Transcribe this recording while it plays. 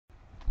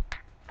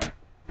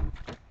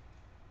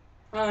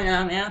Oh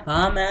yeah,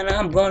 and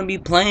I'm going to be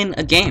playing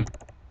a game.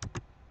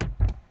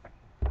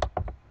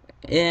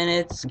 And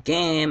it's a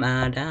game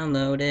I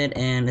downloaded,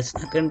 and it's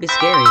not going to be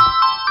scary.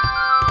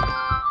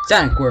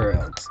 Sonic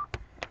Worlds.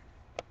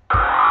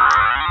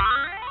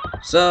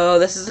 So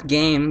this is a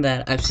game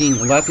that I've seen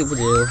a lot of people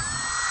do.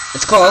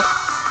 It's called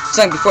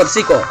Sonic Before the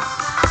Sequel.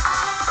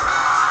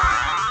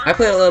 I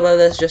played a little bit of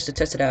this just to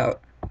test it out.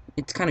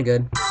 It's kind of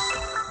good.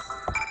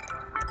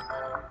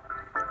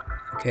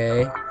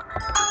 Okay.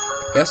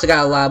 I also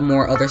got a lot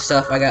more other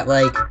stuff. I got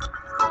like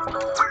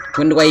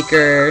Wind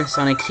Waker,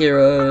 Sonic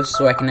Heroes,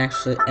 so I can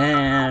actually,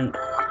 and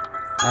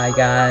I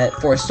got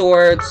 4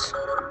 swords,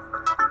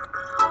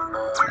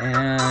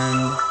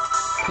 and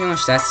pretty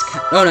much that's,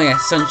 oh no, yeah,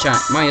 Sunshine,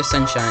 Mario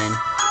Sunshine,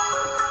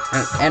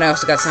 and I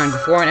also got Sonic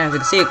Before and After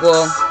the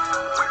Sequel,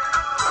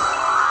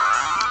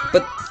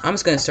 but I'm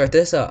just gonna start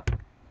this up.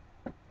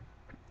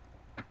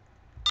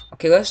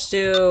 Okay, let's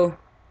do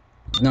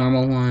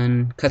normal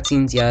one,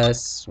 cutscenes,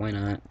 yes, why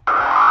not,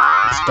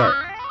 let's start.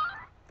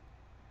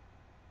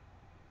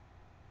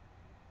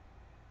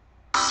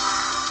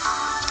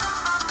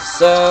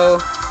 So,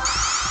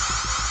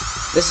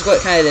 this is what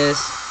it kind of is.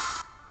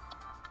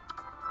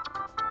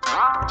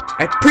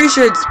 I'm pretty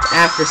sure it's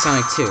after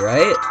Sonic 2,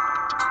 right?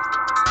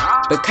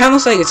 But it kind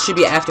of looks like it should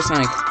be after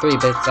Sonic 3,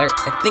 but it's,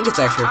 I think it's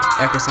actually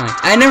after Sonic.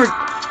 I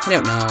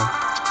don't know.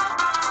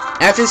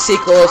 After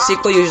the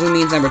sequel usually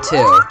means number 2.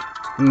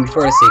 I mean,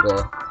 before the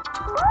sequel.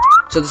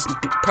 So this is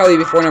probably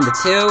before number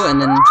 2,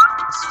 and then the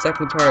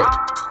second part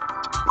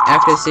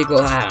after the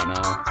sequel, I don't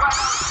know.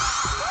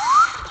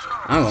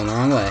 I'm going the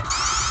wrong way.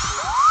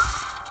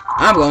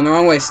 I'm going the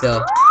wrong way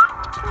still.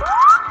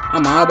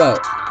 I'm on a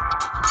boat.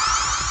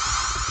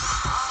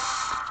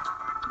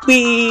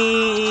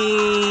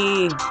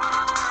 Whee!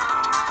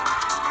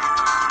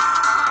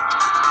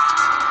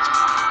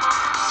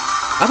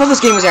 I thought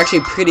this game was actually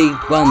pretty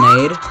well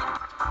made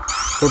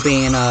for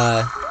being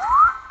a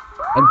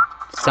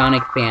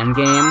Sonic fan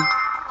game.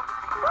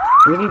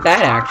 It wasn't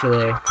bad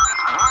actually.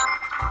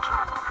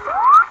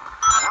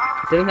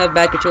 It doesn't have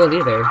bad controls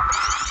either.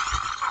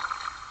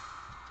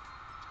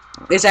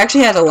 This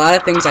actually has a lot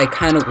of things I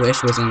kind of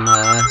wish was in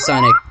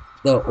Sonic,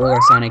 the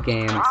older Sonic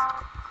games.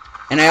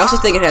 And I also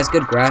think it has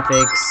good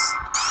graphics.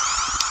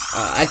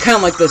 I kind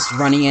of like this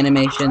running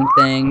animation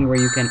thing where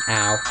you can,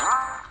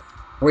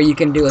 where you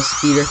can do a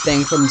speeder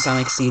thing from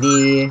Sonic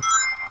CD.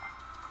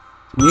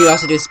 You can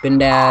also do a spin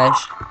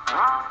dash.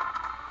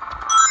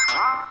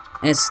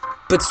 And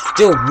but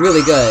still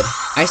really good.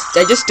 I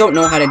just don't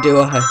know how to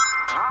do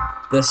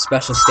the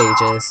special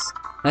stages.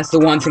 That's the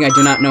one thing I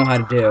do not know how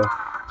to do.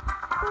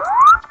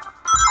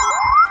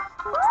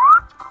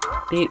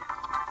 So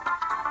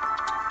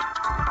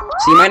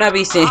you might not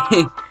be seeing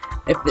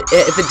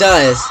if it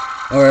does,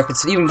 or if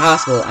it's even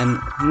possible, I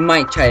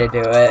might try to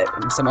do it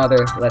in some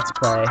other Let's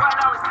Play.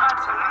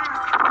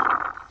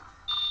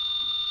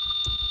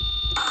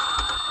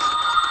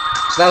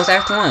 So that was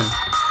Act 1.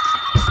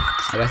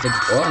 I got to,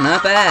 oh,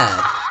 not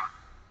bad.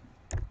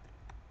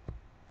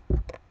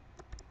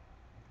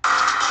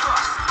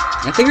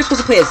 I think we're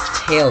supposed to play as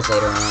Tails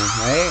later on,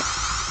 right?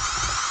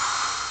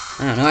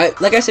 I don't know.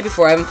 Like I said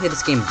before, I haven't played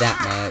this game that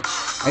much.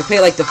 I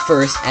played like the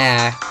first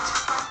act.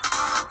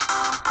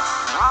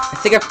 I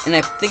think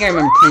I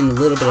remember playing a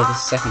little bit of the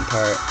second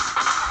part.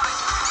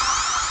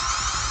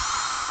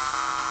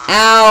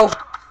 Ow!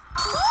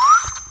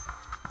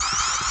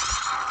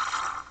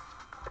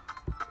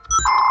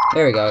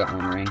 There we go, I got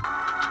one ring.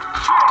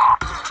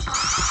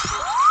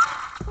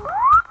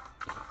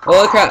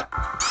 Holy crap!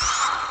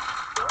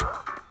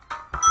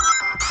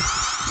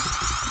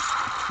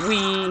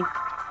 Wee!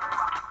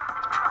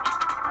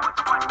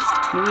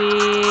 Wee!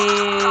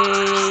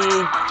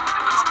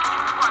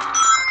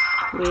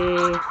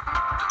 Wee!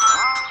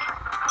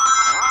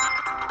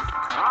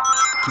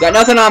 Got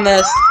nothing on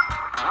this!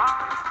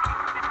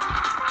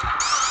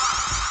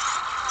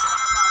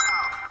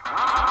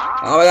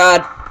 Oh my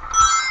god!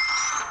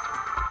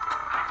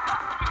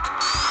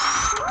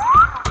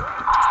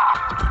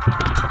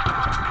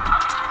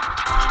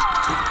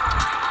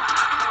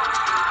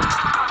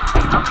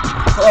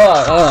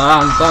 Oh,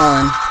 I'm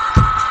falling.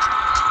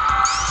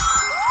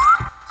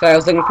 Sorry, I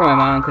was looking for my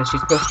mom because she's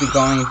supposed to be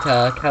going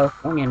to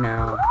California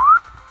now.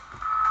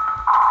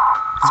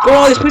 She's going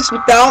all these places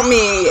without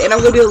me, and I'm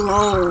gonna be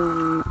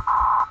alone.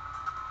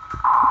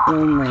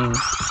 Lonely.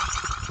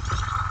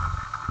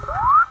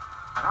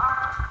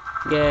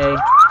 Yay.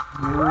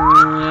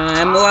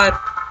 I'm alive.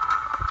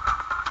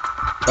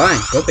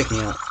 Fine, go pick me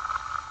up.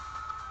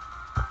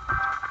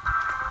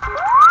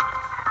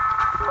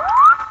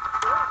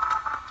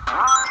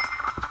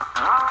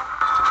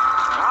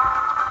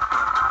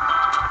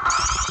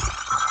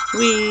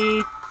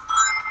 Whee!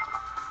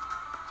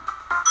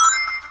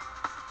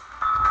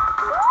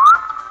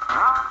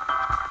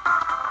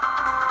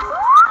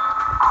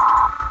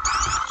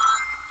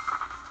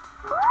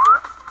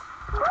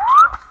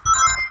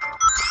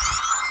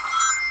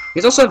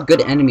 These also have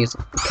good enemies.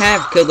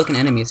 Kind of good looking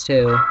enemies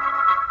too.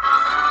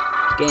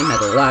 This game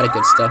has a lot of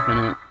good stuff in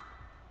it.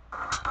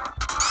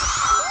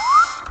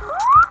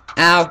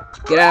 Ow!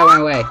 Get out of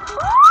my way.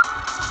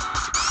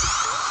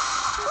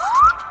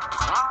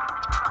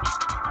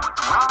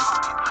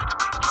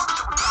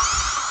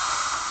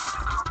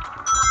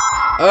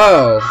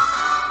 Oh.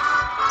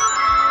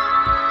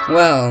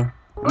 Well,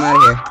 I'm out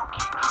of here.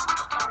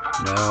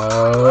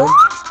 No.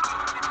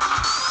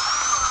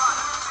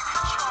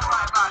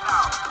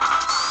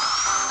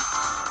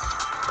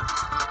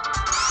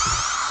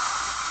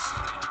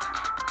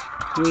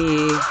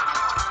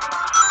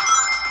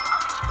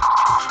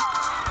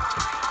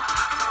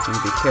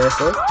 Be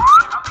careful.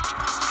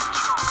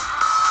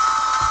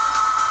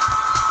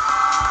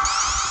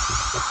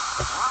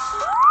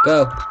 Go.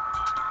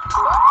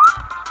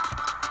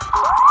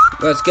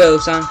 Let's go,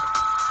 son.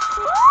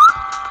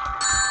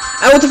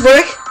 Ah, what the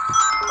frick?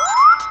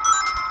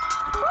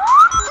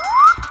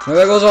 Well,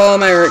 there goes all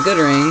my good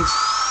rings.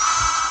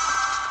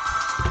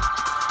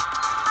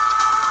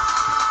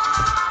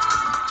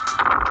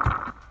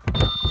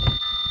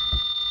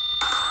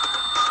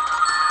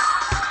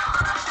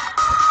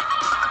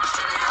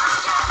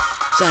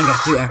 Son,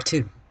 got to do Act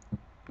 2.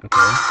 Okay.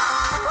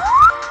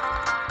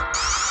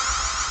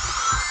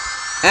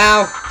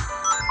 Ow!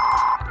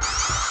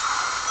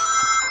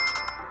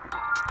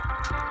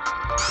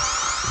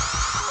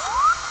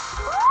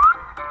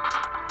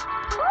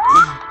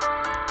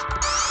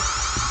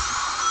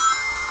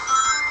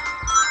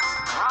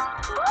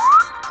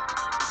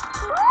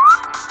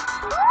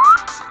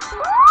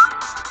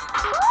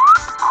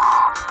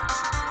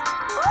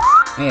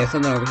 Hey, there's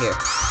something over here.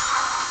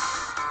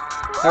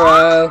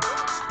 Hello.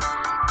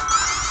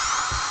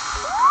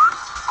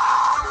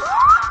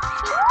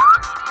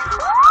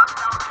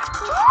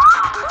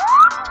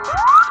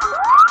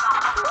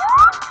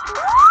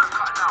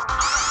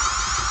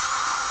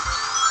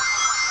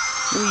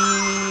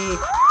 Whee.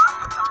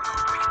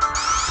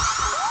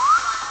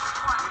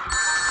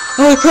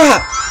 Holy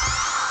crap!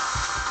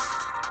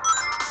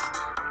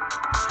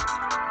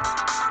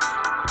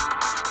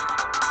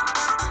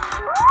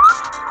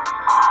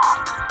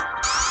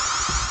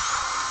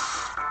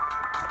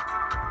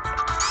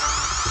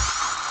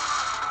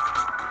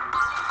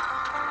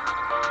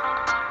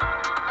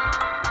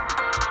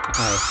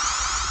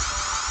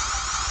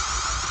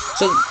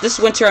 So this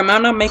winter I'm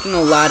not making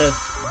a lot of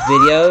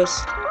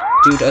videos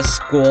due to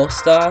school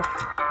stuff,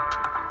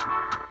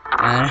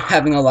 and I'm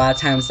having a lot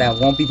of times that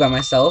won't be by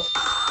myself.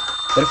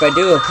 But if I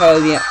do, it'll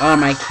probably be on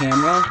my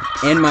camera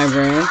in my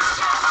room,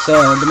 so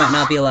there might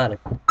not be a lot of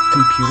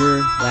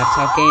computer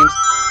laptop games.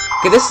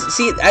 Okay,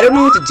 see, I don't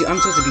know what I'm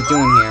supposed to be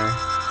doing here.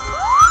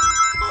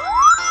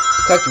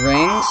 Collect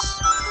rings.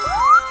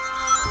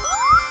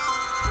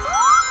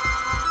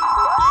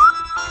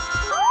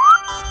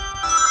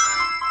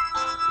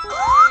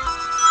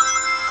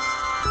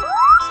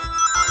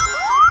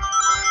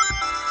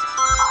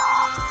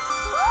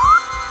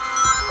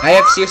 I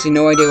have seriously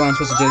no idea what I'm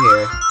supposed to do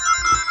here.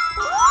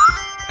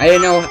 I never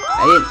knew.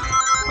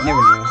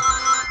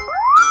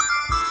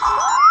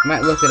 I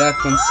might look it up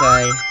once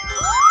I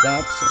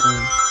stop.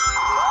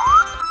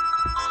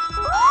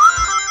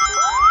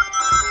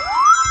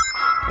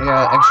 I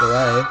got extra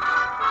life.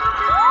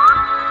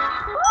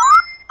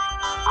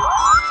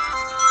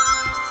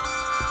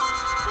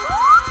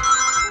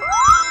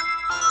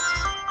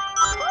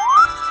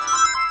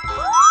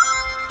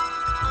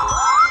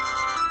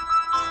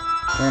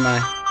 Where am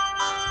I?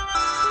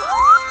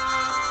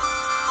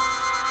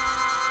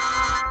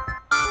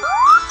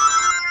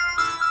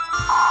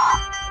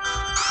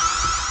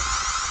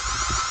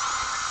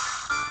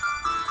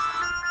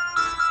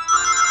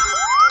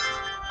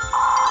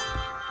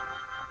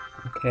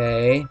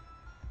 Okay.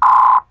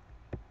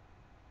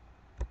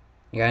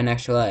 You got an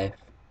extra life.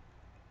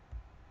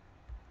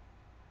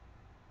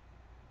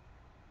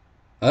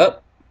 Oh.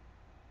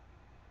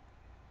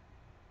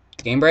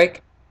 Game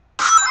break?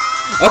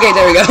 Okay,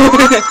 there we go.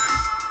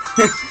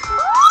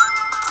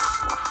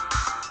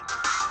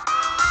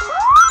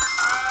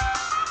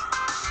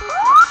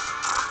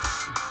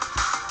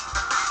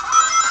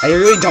 I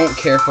really don't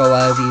care for a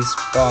lot of these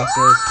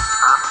bosses.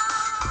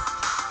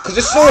 Cause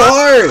they're so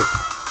hard!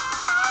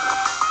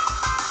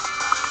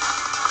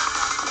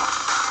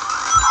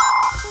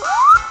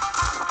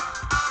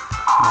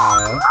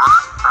 No.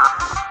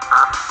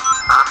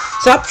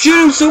 Stop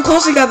shooting so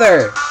close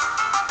together!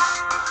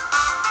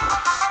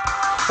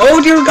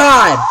 Oh dear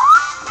God!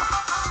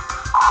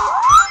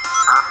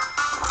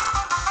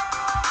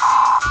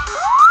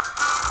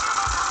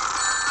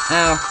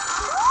 Ow.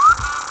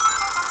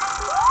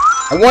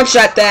 I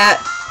one-shot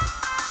that!